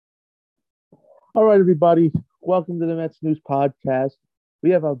All right, everybody. Welcome to the Mets News Podcast.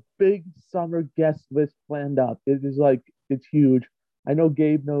 We have a big summer guest list planned up. It's huge. I know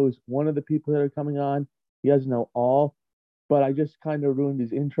Gabe knows one of the people that are coming on. He doesn't know all, but I just kind of ruined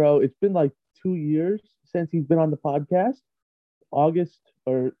his intro. It's been like 2 years since he's been on the podcast. August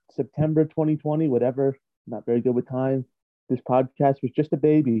or September 2020, whatever. Not very good with time. This podcast was just a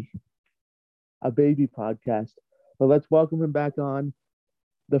baby podcast. But let's welcome him back on.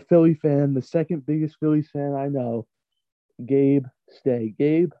 The Philly fan, the second biggest Phillies fan I know, Gabe Stay.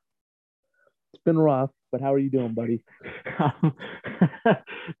 Gabe, it's been rough, but how are you doing, buddy? Um,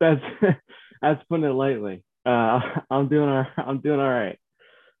 that's that's putting it lightly. I'm doing all right.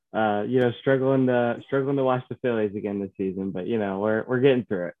 Struggling to watch the Phillies again this season, but we're getting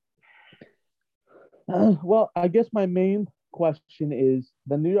through it. Well, I guess my main question is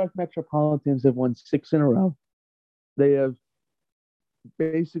the New York Metropolitans have won six in a row. They have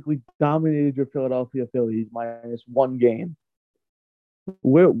basically dominated your Philadelphia Phillies minus one game.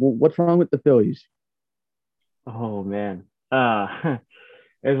 What's wrong with the Phillies? Oh man, there's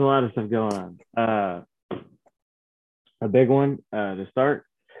a lot of stuff going on. A big one to start,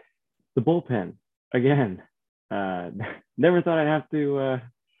 the bullpen again. Uh, Never thought I'd have to.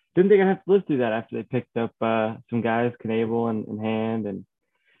 Didn't think I'd have to live through that after they picked up some guys, Knable and Hand and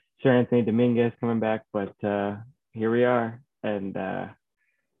Sir Anthony Dominguez coming back, but here we are, and the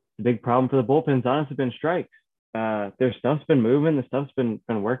big problem for the bullpen's honestly been strikes. Their stuff's been moving, the stuff's been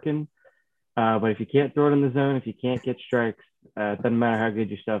working, but if you can't throw it in the zone, if you can't get strikes, it doesn't matter how good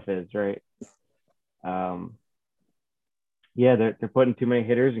your stuff is, right? Um, yeah, they're putting too many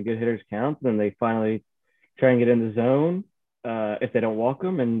hitters and good hitters count, and then they finally try and get in the zone if they don't walk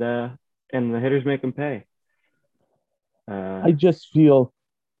them, and the hitters make them pay. Uh, I just feel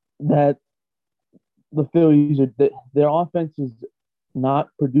that the Phillies are their offense is not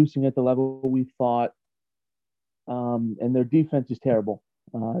producing at the level we thought, and their defense is terrible.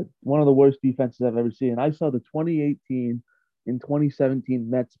 One of the worst defenses I've ever seen. I saw the 2018 and 2017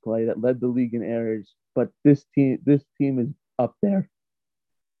 Mets play that led the league in errors, but this team is up there.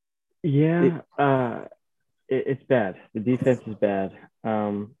 It, yeah, it's bad. The defense is bad.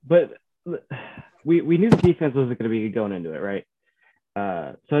 But we knew the defense wasn't going to be good going into it, right?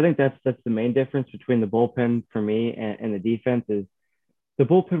 So I think that's the main difference between the bullpen for me and the defense is the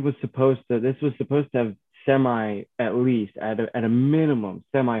bullpen was supposed to this was supposed to have semi at least at a minimum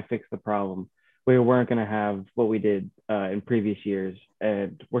semi fix the problem. We weren't going to have what we did in previous years,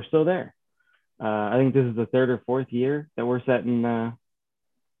 and we're still there. I think this is the third or fourth year that we're sitting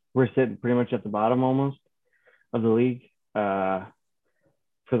pretty much at the bottom almost of the league for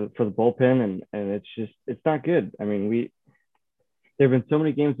the bullpen, and it's not good. I mean, we there have been so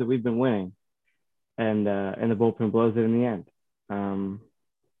many games that we've been winning, and the bullpen blows it in the end. Um,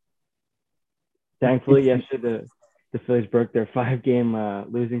 Thankfully, it's yesterday the Phillies broke their 5 game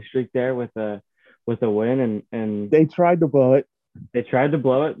losing streak there with a win, and they tried to blow it. they tried to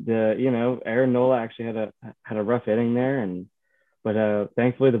blow it. Aaron Nola actually had a rough inning there, and but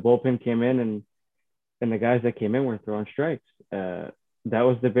thankfully the bullpen came in, and the guys that came in were throwing strikes. That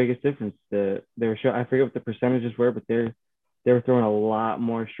was the biggest difference. They were I forget what the percentages were, but they were throwing a lot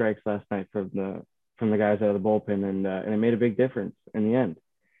more strikes last night from the guys out of the bullpen, and it made a big difference in the end.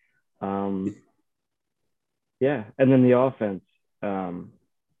 Um, yeah, and then the offense. Um,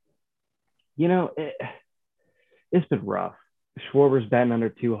 you know, it, it's been rough. Schwarber's batting under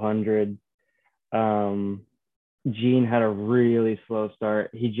 200. Um, Gene had a really slow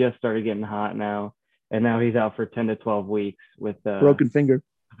start. He just started getting hot now, and now he's out for 10 to 12 weeks Broken finger.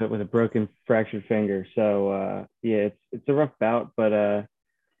 with a broken fractured finger. So yeah, it's a rough bout. But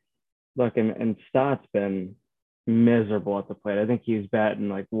look, and Stott's been miserable at the plate. I think he's batting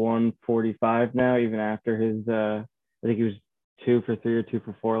like 145 now, even after his I think he was 2 for 3 or 2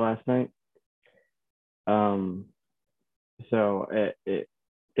 for 4 last night. Um, so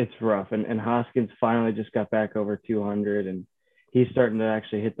it's rough. And Hoskins finally just got back over 200, and he's starting to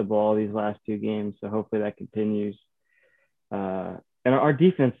actually hit the ball these last 2 games. So hopefully that continues. And our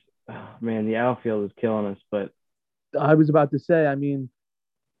defense, oh, man, the outfield is killing us. But I was about to say. I mean,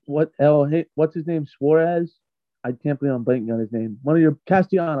 what's his name? Suarez. I can't believe I'm blanking on his name. One of your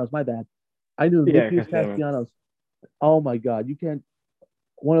Castellanos. My bad. I knew yeah, Nikias Castellanos. Castellanos. Oh my God, you can't.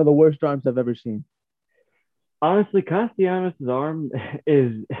 One of the worst arms I've ever seen. Honestly, Castellanos' arm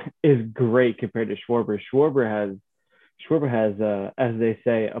is great compared to Schwarber. Schwarber has as they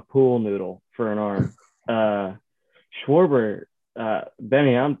say, a pool noodle for an arm. Uh, Schwarber,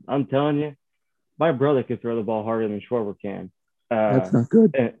 Benny, I'm telling you, my brother could throw the ball harder than Schwarber can. That's Uh, not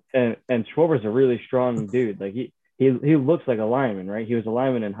good. and Schwarber's a really strong dude. Like he looks like a lineman, right? He was a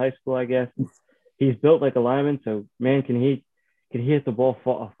lineman in high school, I guess. he's built like a lineman, so man, can he hit the ball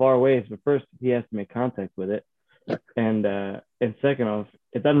far ways? But first, he has to make contact with it, and second off,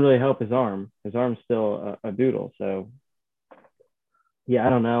 it doesn't really help his arm. His arm's still a doodle. So yeah, I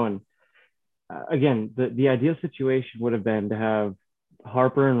don't know. And again, the ideal situation would have been to have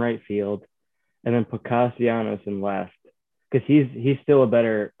Harper in right field and then put Castellanos in left because he's still a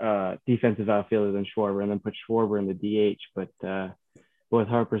better defensive outfielder than Schwarber, and then put Schwarber in the DH. But with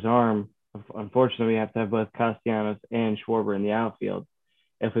Harper's arm, unfortunately, we have to have both Castellanos and Schwarber in the outfield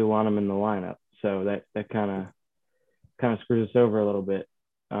if we want them in the lineup. So that kind of screws us over a little bit.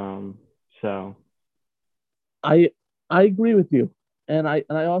 So I I agree with you, and I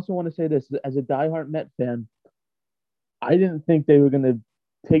also want to say this as a diehard Met fan. I didn't think they were going to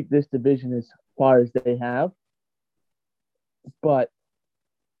take this division as far as they have, but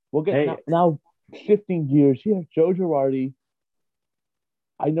we'll get hey, now shifting gears here. Joe Girardi,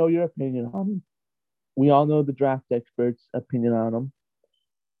 I know your opinion on him. We all know the draft experts' opinion on him.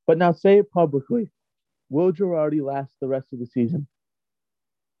 But now say it publicly. Will Girardi last the rest of the season?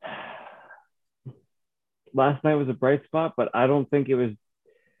 last night was a bright spot, but I don't think it was.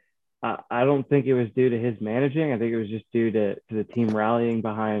 I don't think it was due to his managing. I think it was just due to the team rallying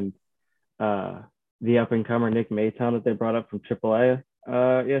behind uh, the up and comer Nick Maytown that they brought up from AAA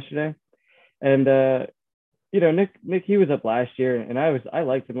yesterday. And Nick he was up last year, and I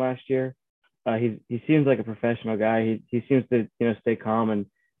liked him last year. He seems like a professional guy. He seems to stay calm and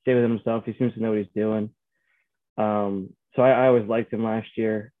stay within himself. He seems to know what he's doing. So I always liked him last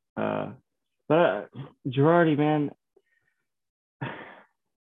year. But Girardi, man,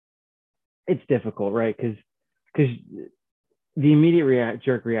 it's difficult, right? Because the immediate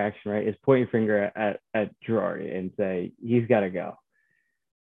jerk reaction, right, is point your finger at Girardi and say he's got to go.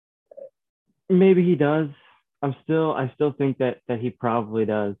 Maybe he does. I still think that he probably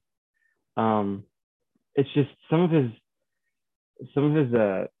does. Um, it's just some of his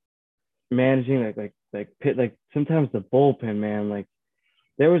managing like sometimes the bullpen, man. Like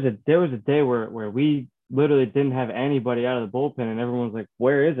there was a day where we literally didn't have anybody out of the bullpen, and everyone's like,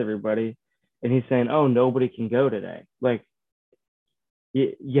 "Where is everybody?" And he's saying, "Oh, nobody can go today." Like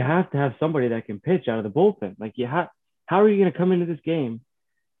you have to have somebody that can pitch out of the bullpen. Like how are you going to come into this game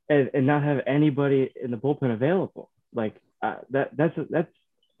and not have anybody in the bullpen available? Like that's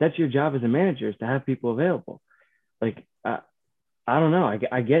your job as a manager is to have people available. Like I don't know.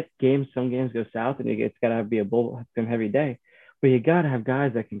 I get some games go south, and it's got to be a bullpen heavy day, but you got to have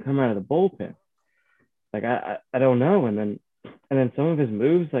guys that can come out of the bullpen. Like I don't know, and then some of his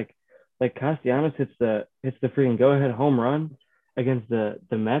moves like Castellanos hits the freaking go ahead home run against the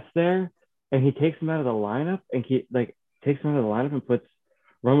Mets there, and he takes him out of the lineup and takes him out of the lineup and puts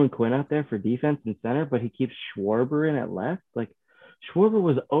Roman Quinn out there for defense and center, but he keeps Schwarber in at left. Like Schwarber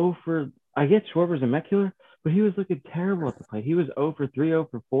was 0 for I get Schwarber's a Met killer, but he was looking terrible at the plate. He was 0 for 3, 0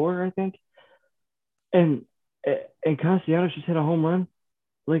 for 4, I think, and and Castellanos just hit a home run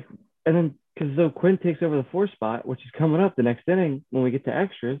like, and then because so Quinn takes over the 4 spot, which is coming up the next inning when we get to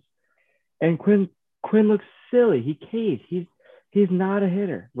extras, and Quinn looks silly. He caves. He's not a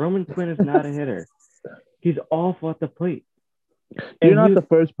hitter. Roman Quinn is not a hitter. He's awful at the plate, You're and he not was the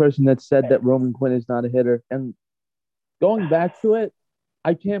first person that said that Roman Quinn is not a hitter. And going back to it,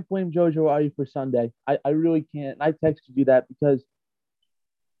 I can't blame Joe Girardi for Sunday. I really can't. I texted you that because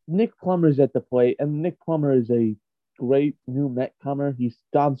Nick Plummer's at the plate, and Nick Plummer is a great new Met comer.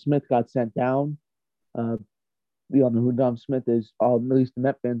 Don Smith got sent down. Uh, we all know who Dom Smith is. All at least the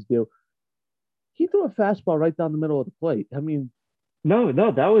Met fans do. He threw a fastball right down the middle of the plate. I mean, no,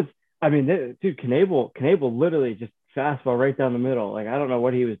 that was I mean, dude, Knable literally just fastball right down the middle. Like I don't know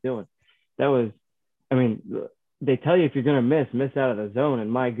what he was doing. That was, I mean, they tell you if you're gonna miss out of the zone,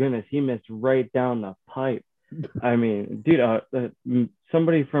 and my goodness, he missed right down the pipe. I mean, dude,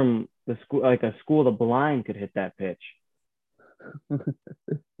 somebody from the school, like a school of the blind, could hit that pitch.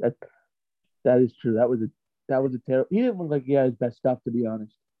 that that is true. That was a terrible. He didn't look like he had his best stuff, to be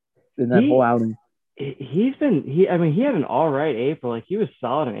honest, in that whole He outing. I mean, he had an all right April. Like he was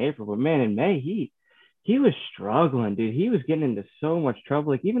solid in April, but man, in May he was struggling, dude. He was getting into so much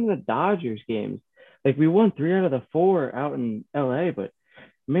trouble. Like even in the Dodgers games, like we won 3 out of the 4 out in LA, but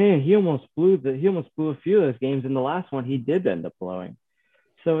man, he almost blew a few of those games. In the last one, he did end up blowing.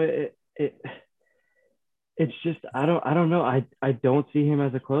 So it's just I don't know. I don't see him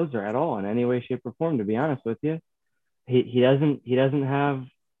as a closer at all in any way, shape, or form. To be honest with you, he doesn't have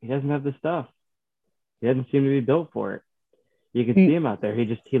the stuff. He doesn't seem to be built for it. You can see Do him out there.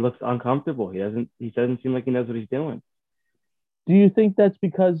 He looks uncomfortable. He doesn't seem like he knows what he's doing. Do you think that's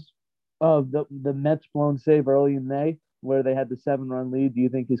because of the Mets blown save early in May? where they had the 7-run lead, do you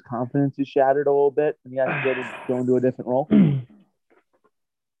think his confidence is shattered a little bit and he has to go into a different role?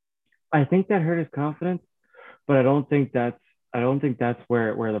 I think that hurt his confidence, but I don't think that's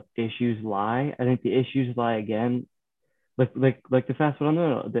where the issues lie. I think the issues lie again, like the fast one.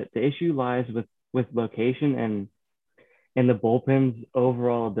 No, the issue lies with location and the bullpen's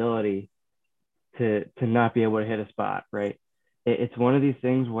overall ability to not be able to hit a spot. Right. It's one of these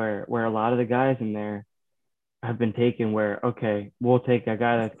things where a lot of the guys in there have been taken where okay, we'll take a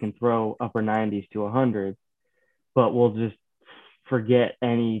guy that can throw upper 90s to 100, but we'll just forget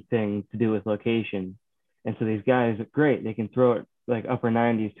anything to do with location. And so these guys, great, they can throw it like upper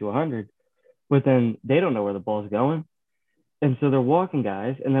 90s to 100, but then they don't know where the ball's going. And so they're walking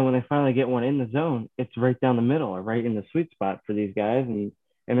guys. And then when they finally get one in the zone, it's right down the middle or right in the sweet spot for these guys. And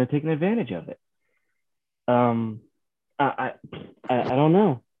they're taking advantage of it. Um, I don't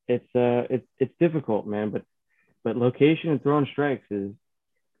know. It's difficult, man. But location and throwing strikes is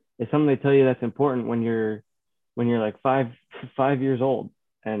something they tell you that's important when you're like five years old,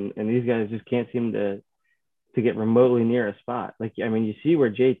 and these guys just can't seem to get remotely near a spot. Like I mean, you see where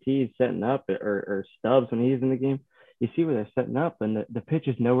JT is setting up or Stubbs when he's in the game. You see where they're setting up, and the pitch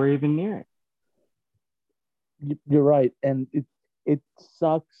is nowhere even near it. You're right, and it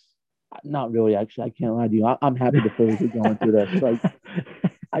sucks. Not really, actually. I can't lie to you. I'm happy the Phillies are going through this. Like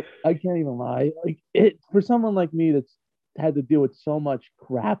I can't even lie. Like it for someone like me that's had to deal with so much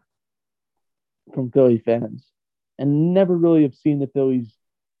crap from Philly fans and never really have seen the Phillies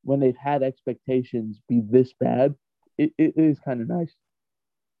when they've had expectations be this bad. It is kind of nice.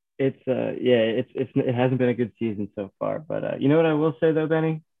 It hasn't been a good season so far, but you know what I will say though,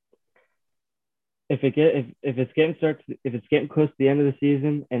 Benny, if it's getting close to the end of the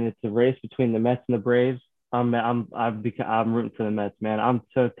season and it's a race between the Mets and the Braves, I'm rooting for the Mets, man. I'm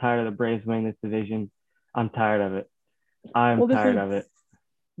so tired of the Braves winning this division. I'm tired of it. I'm Well, tired of it.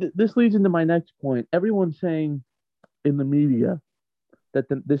 this leads into my next point. Everyone's saying in the media that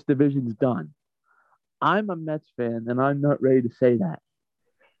this division's done. I'm a Mets fan, and I'm not ready to say that.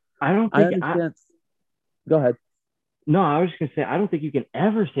 I don't I think I understand. Go ahead. No, I was just gonna say I don't think you can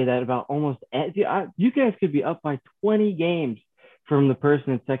ever say that about you guys could be up by 20 games from the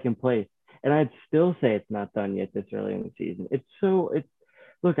person in second place, and I'd still say it's not done yet this early in the season. It's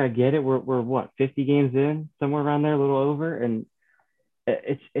look, I get it. We're what 50 games in, somewhere around there, a little over, and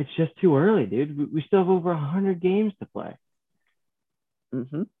it's just too early, dude. We still have over 100 games to play.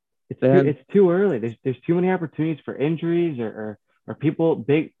 Mm-hmm. It's too And it's too early. There's too many opportunities for injuries or people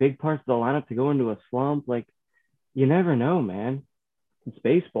big parts of the lineup to go into a slump. Like you never know, man. It's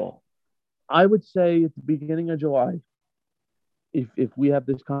baseball. I would say at the beginning of July, if we have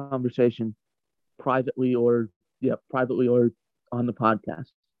this conversation privately or privately or on the podcast,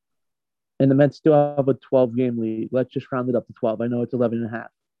 and the Mets still have a 12 game lead, let's just round it up to 12. I know it's 11 and a half.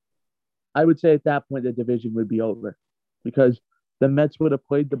 I would say at that point the division would be over because the Mets would have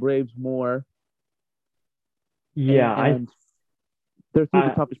played the Braves more, Yeah, and they're through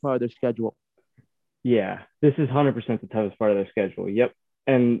the I toughest part of their schedule. yeah, this is 100% the toughest part of their schedule. Yep,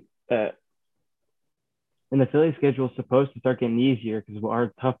 and uh, and the Philly schedule is supposed to start getting easier because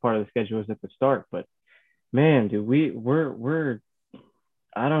our tough part of the schedule is at the start. But man, dude, we're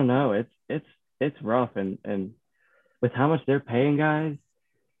I don't know. It's rough, and with how much they're paying guys,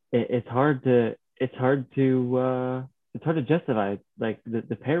 it's hard to it's hard to justify like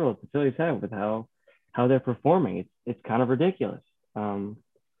the payroll that the Phillies have with how they're performing. It's kind of ridiculous. Um,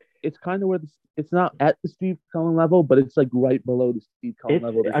 It's kind of where it's not at the Steve Cohen level, but it's like right below the Steve Cohen it's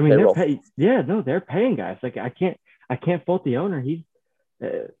level. This I mean they're payroll. pay yeah no they're paying guys like I can't fault the owner. He's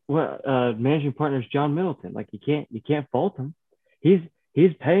managing partner is John Middleton. Like you can't fault him. He's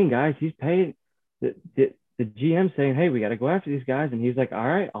he's paying guys. He's paying the GM saying, hey, we got to go after these guys, and he's like, all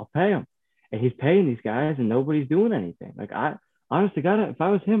right, I'll pay them, and he's paying these guys, and nobody's doing anything. Like I honestly got it. If I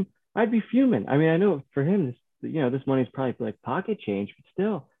was him, I'd be fuming. I mean, I know for him, this money's probably like pocket change, but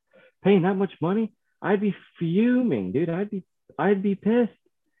still paying that much money, I'd be fuming, dude. I'd be pissed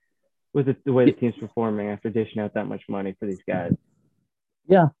with the way the team's performing after dishing out that much money for these guys.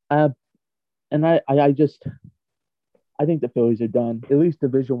 Yeah, and I just I think the Phillies are done. At least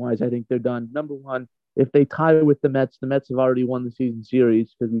division wise, I think they're done. Number one, if they tie with the Mets have already won the season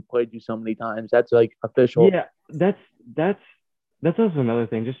series because we played you so many times. That's like official. Yeah, that's that's also another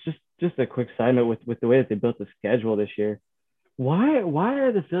thing. Just a quick side note with the way that they built the schedule this year. Why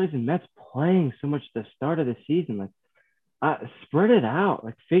are the Phillies and Mets playing so much at the start of the season? Like, spread it out.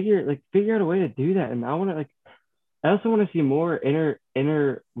 Figure out a way to do that. And I also want to see more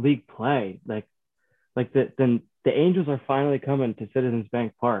inter league play. The Angels are finally coming to Citizens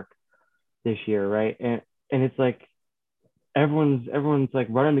Bank Park this year, right? And it's like everyone's like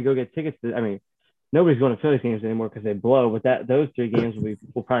running to go get tickets. I mean, nobody's going to Phillies games anymore because they blow. But those 3 games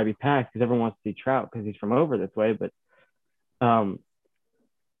will probably be packed because everyone wants to see Trout because he's from over this way. Um,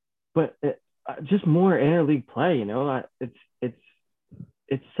 but just more interleague play.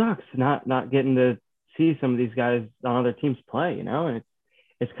 It sucks not getting to see some of these guys on other teams play. And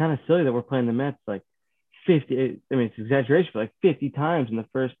it's kind of silly that we're playing the Mets like 50. I mean, it's exaggeration, but like 50 times in the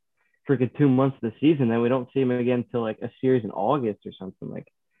first freaking 2 months of the season. Then we don't see him again until like a series in August or something. Like,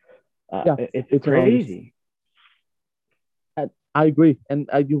 Yeah, it's it's in August. crazy. I agree, and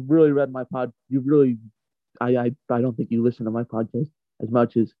you really read my pod. You really, I don't think you listen to my podcast as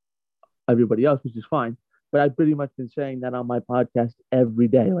much as everybody else, which is fine. But I've pretty much been saying that on my podcast every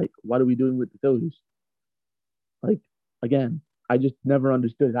day. Like, what are we doing with the Phillies? Like, again, I just never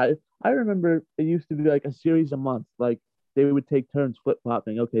understood. I remember it used to be like a series a month. Like they would take turns flip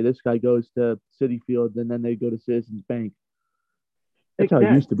flopping. Okay, this guy goes to City Field, and then they go to Citizens Bank. That's Like how it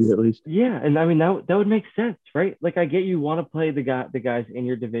that. used to be, at least. Yeah, and I mean that would make sense, right? Like I get you want to play the guys in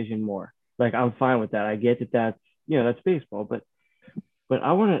your division more. Like I'm fine with that. I get that that's baseball, but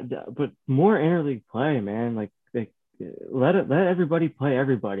I want to but more interleague play, man. Like let everybody play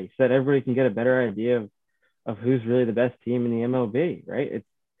everybody so that everybody can get a better idea of who's really the best team in the MLB, right?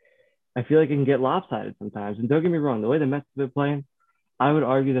 I feel like it can get lopsided sometimes. And don't get me wrong, the way the Mets have been playing, I would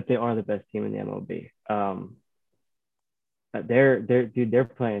argue that they are the best team in the MLB. They're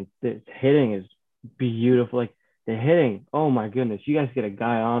playing. The hitting is beautiful. Like the hitting, oh my goodness, you guys get a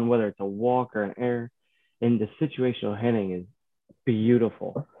guy on whether it's a walk or an error, and the situational hitting is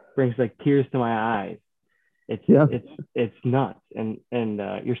beautiful. Brings like tears to my eyes. It's Yeah, it's it's nuts. And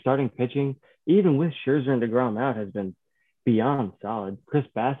your starting pitching, even with Scherzer and DeGrom out, has been beyond solid. Chris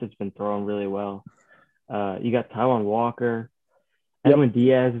Bassett's been throwing really well. You got Taiwan Walker. yep. Edwin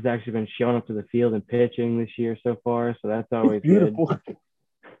Diaz has actually been showing up to the field and pitching this year so far, so that's It's always good. beautiful.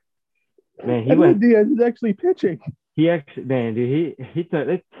 Man, he Edwin went. Diaz is actually pitching. He actually, man, dude, he took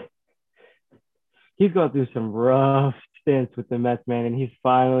it. He's gone through some rough stints with the Mets, man, and you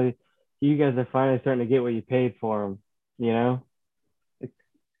guys are finally starting to get what you paid for him. You know?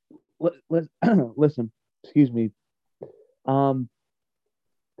 Listen, excuse me. Um,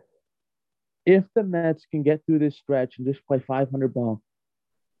 if the Mets can get through this stretch and just play 500 ball,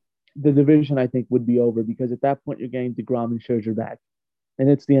 the division I think would be over because at that point you're getting DeGrom and Scherzer back, and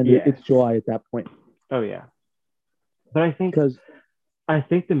it's the end. Yeah. It's July at that point. Oh yeah. But Because I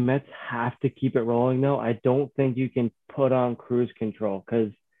think the Mets have to keep it rolling though. I don't think you can put on cruise control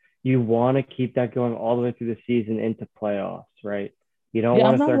because you want to keep that going all the way through the season into playoffs, right? You don't yeah,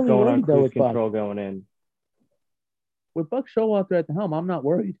 I'm want to not start really going on worried though cruise with Buck. control going in. With Buck Showalter at the helm, I'm not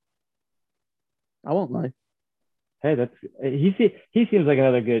worried. I won't lie. Hey, he seems like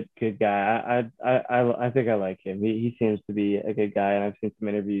another good guy. I think I like him. He seems to be a good guy, and I've seen some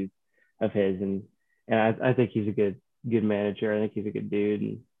interviews of his, and I think he's a good manager. I think he's a good dude,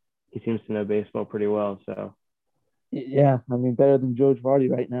 and he seems to know baseball pretty well. So Yeah, I mean better than George Vardy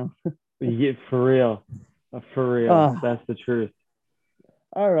right now. yeah, for real, Ah, that's the truth.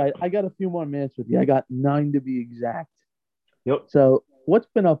 all right. I got a few more minutes with you. I got 9 to be exact. Yep, So, what's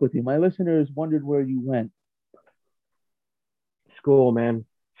been up with you? My listeners wondered where you went. school, man,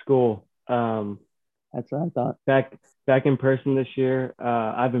 school. That's what I thought. Back back in person this year.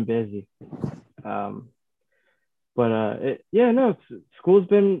 I've been busy. Um, yeah, no, school's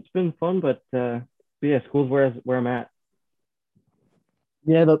been fun, but yeah, school's where I'm at.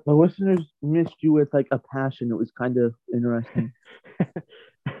 Yeah, the listeners missed you with like a passion. It was kind of interesting.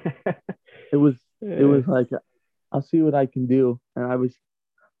 It was it was like I'll see what I can do, and I was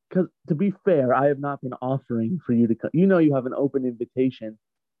because to be fair, I have not been offering for you to come. You know, you have an open invitation,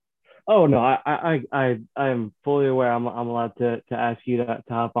 Oh no, I am fully aware. I'm allowed to ask you to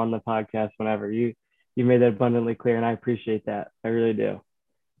hop on the podcast whenever you made that abundantly clear, and I appreciate that. I really do.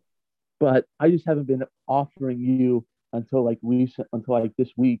 but I just haven't been offering you until like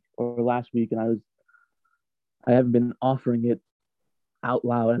this week or last week, and I haven't been offering it out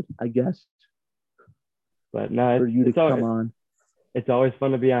loud, I guess, But no, for you to come on. it's always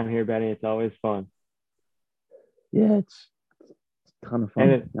fun to be on here, Benny. It's always fun, Yeah, it's a ton of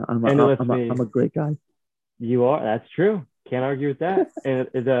and fun. and it lets I'm me. a great guy. You are. That's true. Can't argue with that. And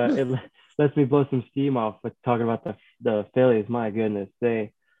it lets me blow some steam off with talking about the Phillies. My goodness,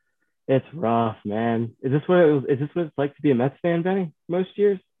 it's rough, man. Is this what it's like to be a Mets fan, Benny? Most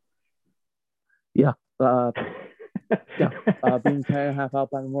years. Yeah, yeah. Being 10 and a half out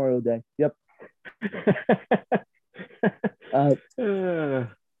by Memorial Day. Yep. Uh, Uh,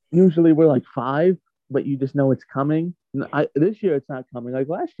 usually we're like 5, but you just know it's coming. This year it's not coming. Like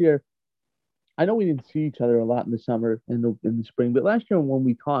last year, I know we didn't see each other a lot in the summer and in the spring, but last year when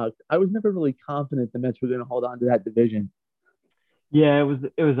we talked, I was never really confident the Mets were going to hold on to that division. Yeah,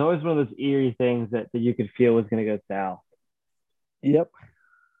 it was always one of those eerie things that you could feel was going to go south. Yep.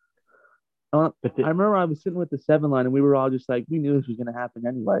 Uh, But I remember I was sitting with the seven line, and we were all just like, we knew this was going to happen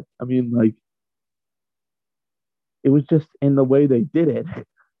anyway. I mean, like, it was just in the way they did it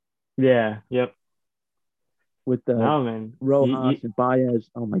yeah, yep. with the No, man. Rojas and Baez.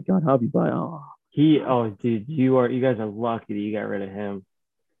 Oh my God, Javi Baez. Oh, Oh, dude, you guys are lucky that you got rid of him.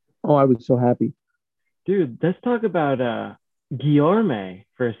 oh, I was so happy. Dude, let's talk about Guillorme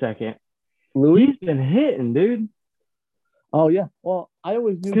for a second. Louis? He's been hitting, dude. Oh yeah. Well, I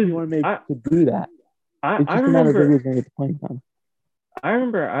always knew Because Guillorme I, could do that. I It's I just a matter of if he remember was going to get the playing time. I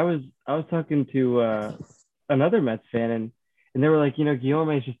remember I was talking to another Mets fan and they were like, Guillaume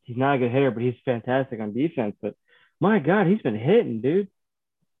is just he's not a good hitter, but he's fantastic on defense. But my God, he's been hitting, dude.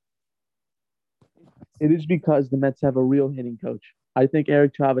 It is because the Mets have a real hitting coach. I think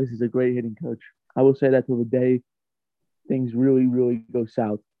Eric Chavez is a great hitting coach. I will say that till the day things really, really go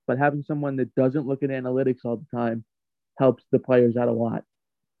south. But having someone that doesn't look at analytics all the time helps the players out a lot.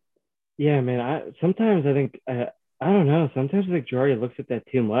 Yeah, man. I think I don't know. Sometimes I think Jordy looks at that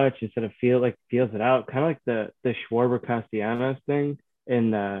too much instead of feels it out. Kind of like the Schwarber Castellanos thing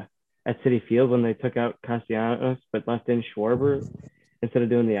in at City Field when they took out Castellanos but left in Schwarber instead of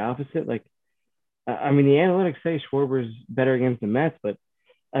doing the opposite. Like I mean, the analytics say Schwarber's better against the Mets, but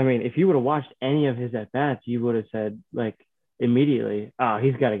I mean, if you would have watched any of his at bats, you would have said like immediately, "Oh,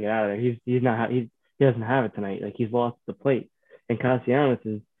 he's got to get out of there. He's not he doesn't have it tonight. Like he's lost the plate." And Castellanos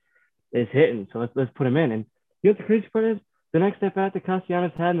is hitting, so let's put him in. And you know what the crazy part is? The next at bat that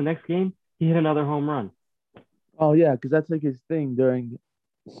Castellanos had in the next game, he hit another home run. Oh yeah, because that's like his thing during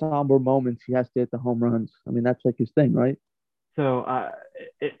somber moments. He has to hit the home runs. I mean, that's like his thing, right? So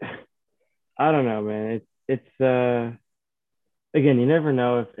it, I don't know, man. It's again, you never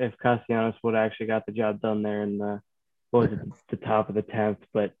know if Castellanos would have actually got the job done there in the what was it, the top of the 10th,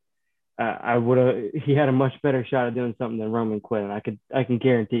 but I would have. He had a much better shot of doing something than Roman Quinn. I can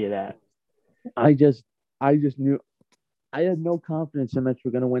guarantee you that. I just, I just knew I had no confidence the Mets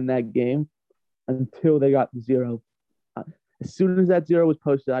were going to win that game until they got the zero. Uh, As soon as that zero was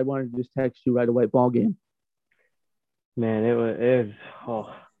posted, I wanted to just text you right away. Ball game. Man, it was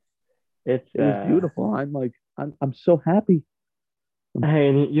oh, it's It was beautiful. I'm so happy. hey,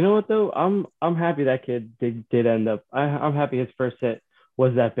 and you know what though? I'm happy that kid did end up. I'm happy his first hit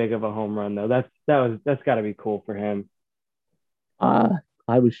was that big of a home run though. That's got to be cool for him. Uh,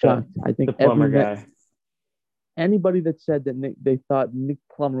 I was The shocked. I think the plumber guy. anybody that said that they thought Nick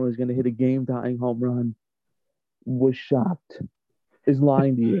Plummer was going to hit a game tying home run was shocked. Is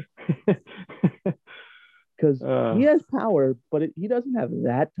lying to you because he uh, has power, but he doesn't have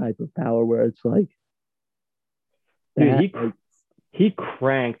that type of power where it's like dude, that. Like, he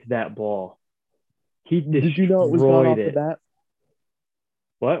cranked that ball. He did you know it was gone destroyed off the it. bat?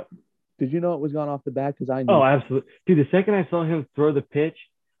 What? Did you know it was gone off the bat? Because I Oh, knew. absolutely. Dude, the second I saw him throw the pitch,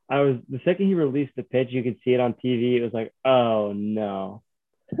 the second he released the pitch, you could see it on TV. It was like, oh no.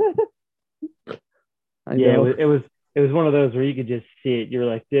 I Yeah, know. it was one of those where you could just see it. You're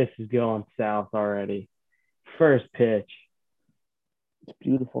like, this is going south already. First pitch. It's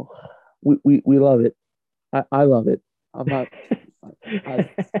beautiful. We love it. I love it. I'm not. I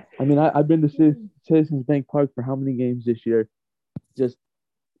I mean I've been to Citizens Bank Park for how many games this year? Just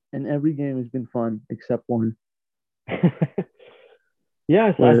and every game has been fun except one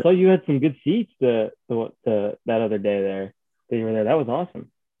Yeah, I where saw you had some good seats the that other day there that you were there. That was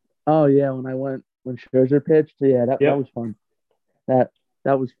awesome. oh yeah when I went when Scherzer pitched, yeah, that Yep. was fun. That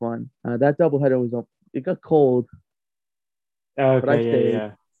that was fun. That doubleheader was up. It got cold, but I Okay, yeah, stayed.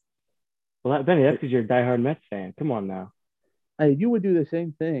 yeah. Well, Benny, that's because you're a diehard Mets fan. Come on now. Hey, you would do the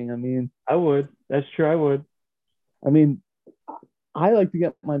same thing. I would. That's true. I would. I mean, I like to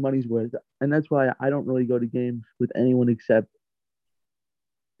get my money's worth, and that's why I don't really go to games with anyone except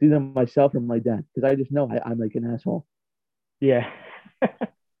either myself or my dad, because I just know I'm like an asshole. Yeah.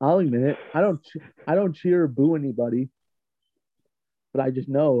 I'll admit it. I don't cheer or boo anybody, but I just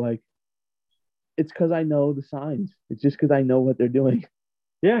know like it's because I know the signs. It's just because I know what they're doing.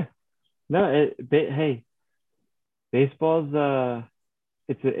 Yeah. No, hey, baseball's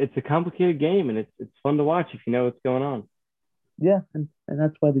it's a complicated game and it's fun to watch if you know what's going on. Yeah, and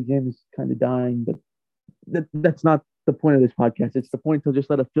that's why the game is kind of dying. But that's not the point of this podcast. It's the point to just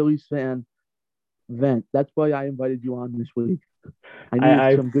let a Phillies fan vent. That's why I invited you on this week. I needed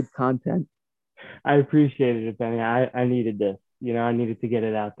I some good content. I appreciated it, Benny. I needed this. I needed to get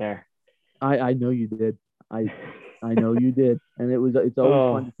it out there. I know you did. I I know you did, and it's always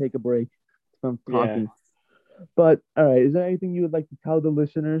fun Oh, to take a break. from Yeah, talking. But all right, is there anything you would like to tell the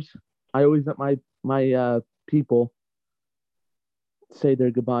listeners? I always let my people say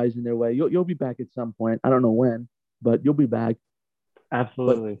their goodbyes in their way. You'll be back at some point. I don't know when, but you'll be back. But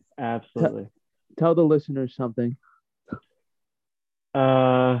absolutely, t- absolutely. tell the listeners something.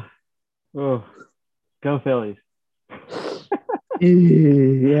 Uh, oh, go Phillies.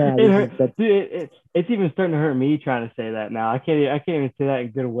 Yeah, It this hurt, is that. dude. It's even starting to hurt me trying to say that now. I can't even say that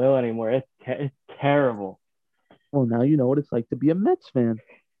in goodwill anymore. It's terrible. Well, now you know what it's like to be a Mets fan.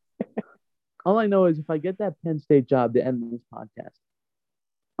 All I know is if I get that Penn State job to end this podcast,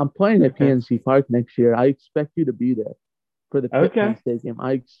 I'm playing at Okay. PNC Park next year. I expect you to be there for the Penn Okay. State game. All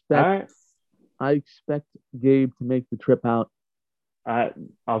right. I expect Gabe to make the trip out I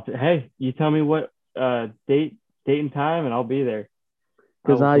hey, you tell me what date and time, and I'll be there. I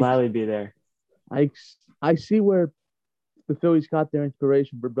because will gladly be there. I see where the Phillies got their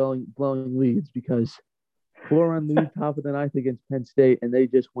inspiration for blowing leads because 4-run lead top of the ninth against Penn State, and they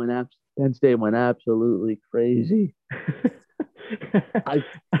just Penn State went absolutely crazy. I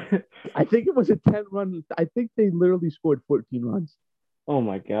I think it was a 10-run. I think they literally scored 14 runs. Oh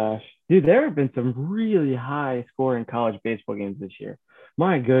my gosh, dude, there have been some really high scoring college baseball games this year.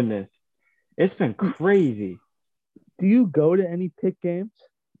 My goodness, it's been crazy. Do you go to any pick games?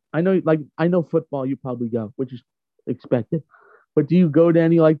 I know football. You probably go, which is expected. But do you go to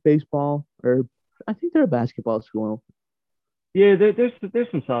any like baseball or I think they're a basketball school. Yeah, there's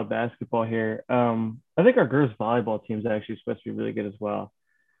some solid basketball here. I think our girls volleyball team is actually supposed to be really good as well.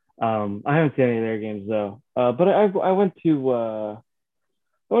 I haven't seen any of their games though. But I went to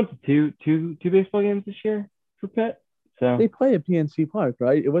two baseball games this year for Pitt. So They play at PNC Park,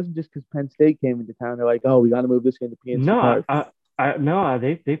 right? It wasn't just because Penn State came into town. They're like, oh, we got to move this game to PNC no, Park. no,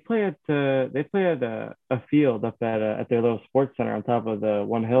 they play at a field up at their little sports center on top of the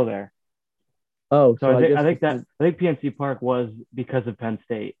one hill there. Oh, So so I guess I think PNC Park was because of Penn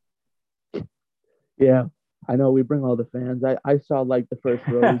State. yeah, I know we bring all the fans. I saw like the first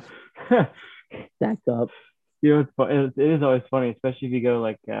rows stacked up. You know, it is always funny, especially if you go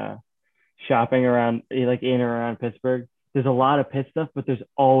like shopping around like in or around Pittsburgh. There's a lot of Pitt stuff, but there's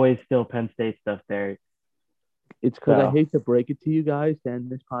always still Penn State stuff there. It's because I So hate to break it to you guys to end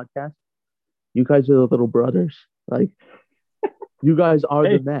this podcast. You guys are the little brothers. Like you guys are the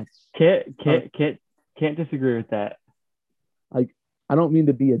hey, Mets. can't Uh, can't can't can't disagree with that. like I don't mean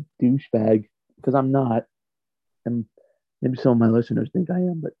to be a douchebag because I'm not, and maybe some of my listeners think I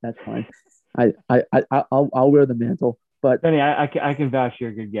am, but that's fine. I'll wear the mantle. But Benny, I can vouch you're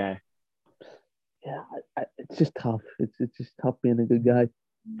a good guy. yeah, it's just tough. It's just tough being a good guy.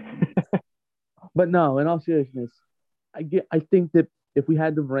 But no, in all seriousness, I think that if we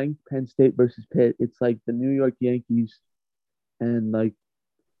had to rank Penn State versus Pitt, it's like the New York Yankees and like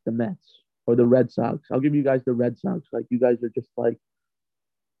the Mets or the Red Sox. I'll give you guys the Red Sox. Like you guys are just like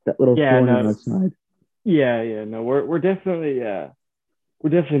that little Yeah, thorn in no, our side. yeah, no, we're definitely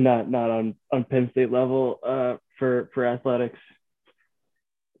not on Penn State level for athletics.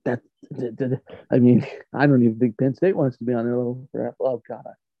 That I mean, I don't even think Penn State wants to be on their level for. Oh God.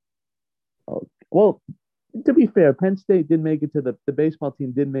 Oh well. To be fair, Penn State did make it to the baseball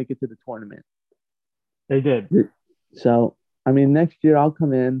team did make it to the tournament. They did. So I mean, next year I'll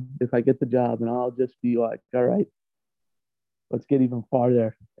come in if I get the job, and I'll just be like, all right, let's get even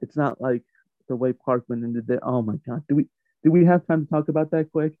farther. It's not like the way Parkland ended their. Oh my God, do we have time to talk about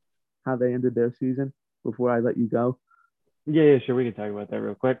that quick? How they ended their season before I let you go? Yeah, sure. We can talk about that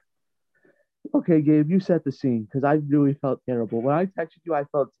real quick. Okay, Gabe, you set the scene because I really felt terrible. When I texted you, I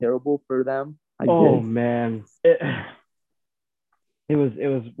felt terrible for them. I Oh did. man, it was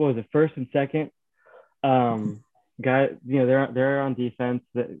what was it, first and second. Guy, you know they're on defense.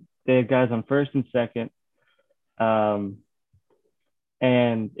 They have guys on first and second. Um,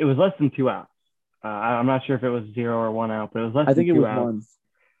 and it was less than 2 outs. I'm not sure if it was 0 or 1 out, but it was less I than think it two was outs.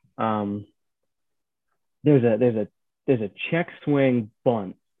 one. Um, there's a check swing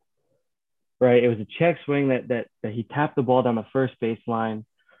bunt, right? It was a check swing that he tapped the ball down the first baseline.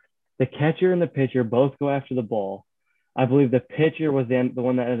 The catcher and the pitcher both go after the ball. I believe the pitcher was the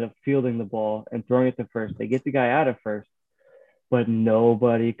one that ended up fielding the ball and throwing it to first. They get the guy out of first, but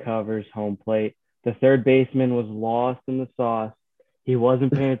nobody covers home plate. The third baseman was lost in the sauce. He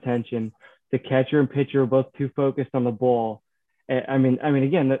wasn't paying attention. The catcher and pitcher were both too focused on the ball. I mean,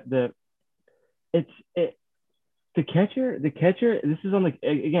 again, the it's it the catcher. This is on the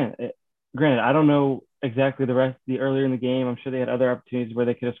again. Granted, I don't know exactly the earlier in the game. I'm sure they had other opportunities where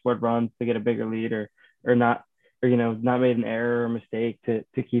they could have scored runs to get a bigger lead or not not made an error or mistake to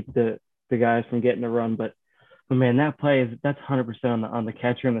keep the guys from getting a run. But man, that's 100% on the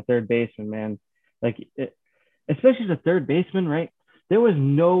catcher and the third baseman, man. Like especially the third baseman, right? There was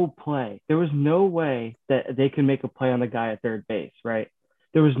no play. There was no way that they could make a play on the guy at third base, right?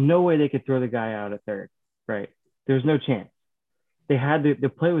 There was no way they could throw the guy out at third, right? There was no chance. The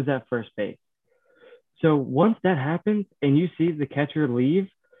play was at first base. So once that happens and you see the catcher leave,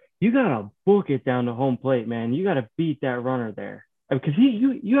 you gotta book it down to home plate, man. You gotta beat that runner there because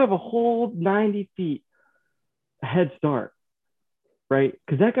you have a whole 90 feet head start, right?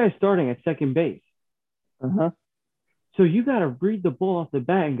 Because that guy's starting at second base. Uh-huh. So you got to read the ball off the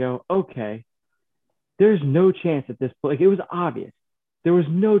bat and go, okay, there's no chance at this point. Like it was obvious. There was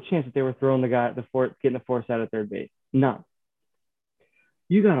no chance that they were throwing the guy at getting the force out of third base. None.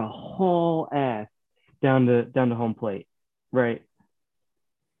 You got to haul ass down to home plate, right?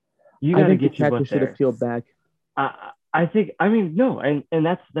 You I got to think the get your catcher butt should have there. peeled back. I think I mean no, and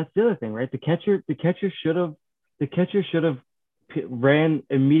that's the other thing, right? The catcher should have ran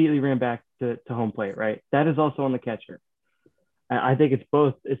back to home plate, right? That is also on the catcher. I think it's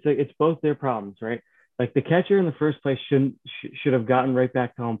both. It's both their problems, right? Like the catcher in the first place should have gotten right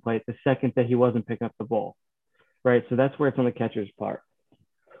back to home plate the second that he wasn't picking up the ball, right? So that's where it's on the catcher's part.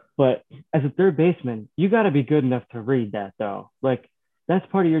 But as a third baseman, you got to be good enough to read that, though. Like that's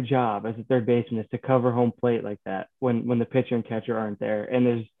part of your job as a third baseman is to cover home plate like that when the pitcher and catcher aren't there and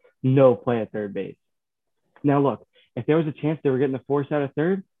there's no play at third base. Now, look, if there was a chance they were getting the force out of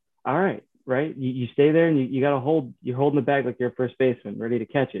third, all right, right? You stay there and you got to you're holding the bag like you're a first baseman, ready to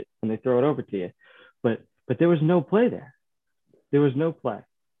catch it when they throw it over to you. But there was no play there. There was no play.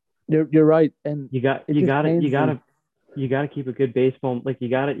 You're right, and You got it you just got it. pains me. You got to keep a good baseball. Like you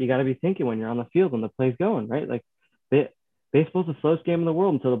got to be thinking when you're on the field when the play's going, right? Like ba- baseball's the slowest game in the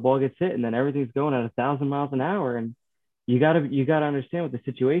world until the ball gets hit, and then everything's going at 1,000 miles an hour, and you gotta understand what the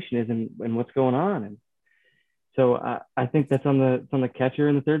situation is and what's going on. And so I think that's on the catcher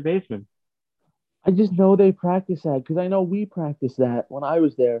and the third baseman. I just know they practice that because I know we practiced that when I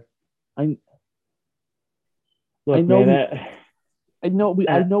was there. I I Look, know man, we that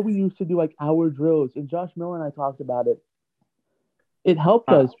I uh, know we used to do like hour drills, and Josh Miller and I talked about it. It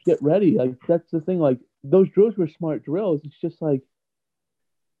helped uh, us get ready. Like that's the thing. Like those drills were smart drills. It's just like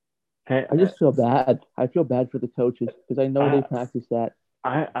I I, just feel bad. I feel bad for the coaches because I know they I, practice that.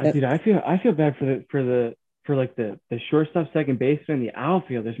 And dude, I feel bad for like the shortstop, second baseman, the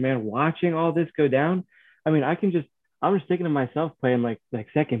outfielders, man, watching all this go down. I mean, I'm just thinking of myself playing like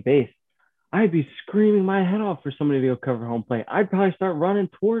second base. I'd be screaming my head off for somebody to go cover home plate. I'd probably start running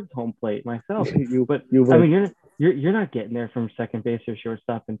towards home plate myself. But you I would. mean, you're not getting there from second base or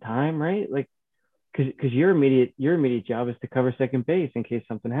shortstop in time, right? Like, because your immediate job is to cover second base in case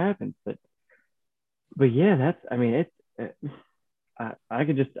something happens. But yeah, that's I mean, I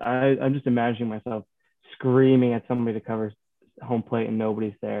could just I'm just imagining myself screaming at somebody to cover home plate and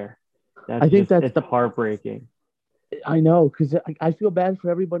nobody's there. That's I think just that's it's the. heartbreaking. I know because I feel bad for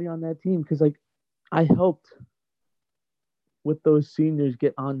everybody on that team because like I helped with those seniors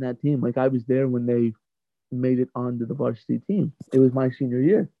get on that team. Like I was there when they made it onto the varsity team. It was my senior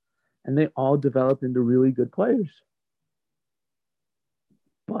year, and they all developed into really good players.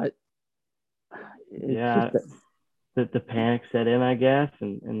 But it's just Yeah, that the panic set in, I guess,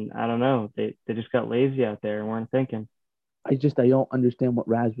 and I don't know. They just got lazy out there and weren't thinking. I don't understand what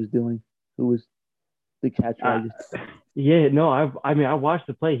Raz was doing. Who was the catcher? I Uh, just yeah, no, I mean I watched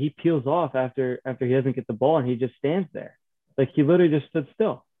the play. He peels off after he doesn't get the ball and he just stands there. Like he literally just stood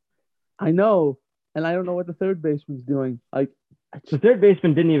still. I know, and I don't know what the third baseman's doing. Like I The just third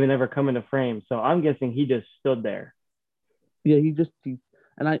baseman didn't even ever come into frame, so I'm guessing he just stood there. yeah,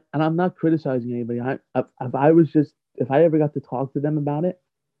 and I'm not criticizing anybody. If I was just if I ever got to talk to them about it,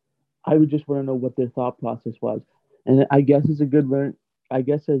 I would just want to know what their thought process was. And I guess it's a good learn. I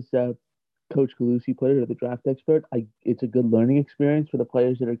guess as Coach Galusi put it, or the draft expert, it's a good learning experience for the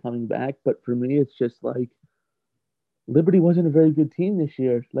players that are coming back. But for me, it's just like Liberty wasn't a very good team this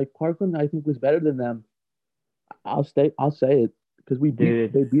year. Like Parkland, I think was better than them. I'll say it because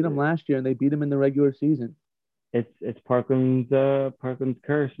Dude, they beat them last year and they beat them in the regular season. it's Parkland's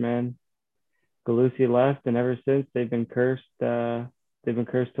curse, man. Galusi left, and ever since they've been cursed. They've been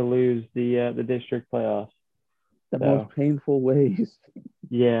cursed to lose the district playoffs. The most So painful ways.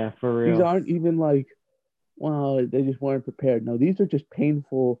 yeah, for These real. aren't even like, well, they just weren't prepared. No, these are just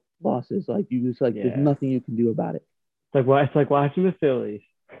painful losses. Like you just like, there's Yeah, nothing you can do about it. it's like watching the Phillies.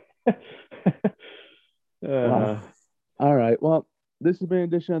 Wow. uh, All right. Well, this has been an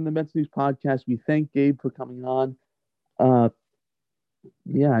edition of the Mets News Podcast. We thank Gabe for coming on. Uh,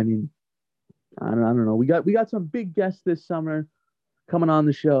 yeah, I mean, I don't know. We got some big guests this summer coming on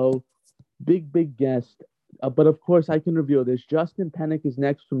the show. Big guest. But of course, I can reveal this. Justin Pennick is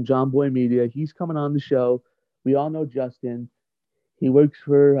next from John Boy Media. He's coming on the show. We all know Justin. He works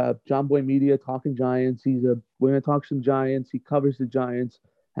for John Boy Media, Talking Giants. We're gonna talk some Giants. He covers the Giants.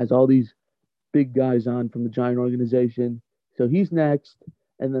 Has all these big guys on from the Giant organization. So he's next,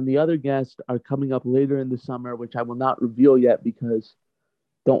 and then the other guests are coming up later in the summer, which I will not reveal yet because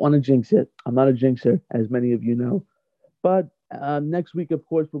don't want to jinx it. I'm not a jinxer, as many of you know. But next week, of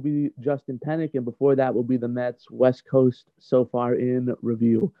course, will be Justin Pennick, and before that will be the Mets West Coast so far in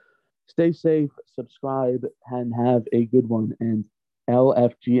review. Stay safe, subscribe, and have a good one. And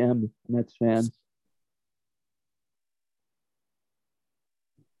LFGM, Mets fans.